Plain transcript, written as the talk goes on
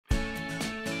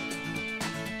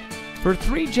For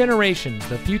 3 generations,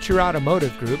 the Future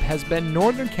Automotive Group has been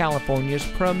Northern California's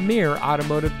premier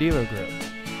automotive dealer group.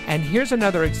 And here's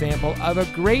another example of a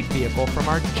great vehicle from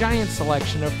our giant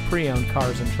selection of pre-owned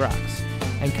cars and trucks.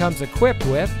 And comes equipped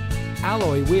with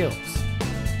alloy wheels,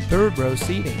 3rd row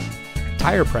seating,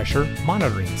 tire pressure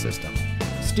monitoring system,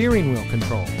 steering wheel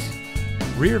controls,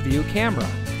 rear view camera,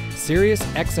 Sirius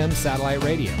XM satellite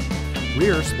radio,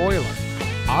 rear spoiler,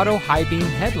 auto high beam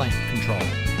headlamp control,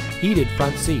 heated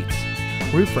front seats,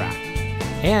 roof rack,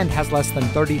 and has less than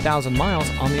 30,000 miles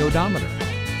on the odometer.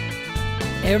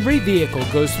 Every vehicle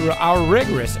goes through our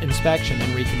rigorous inspection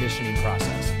and reconditioning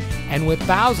process. And with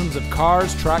thousands of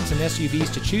cars, trucks, and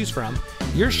SUVs to choose from,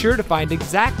 you're sure to find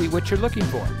exactly what you're looking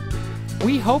for.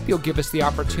 We hope you'll give us the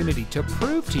opportunity to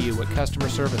prove to you what customer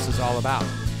service is all about.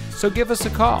 So give us a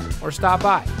call or stop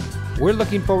by. We're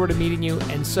looking forward to meeting you,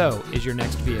 and so is your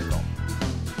next vehicle.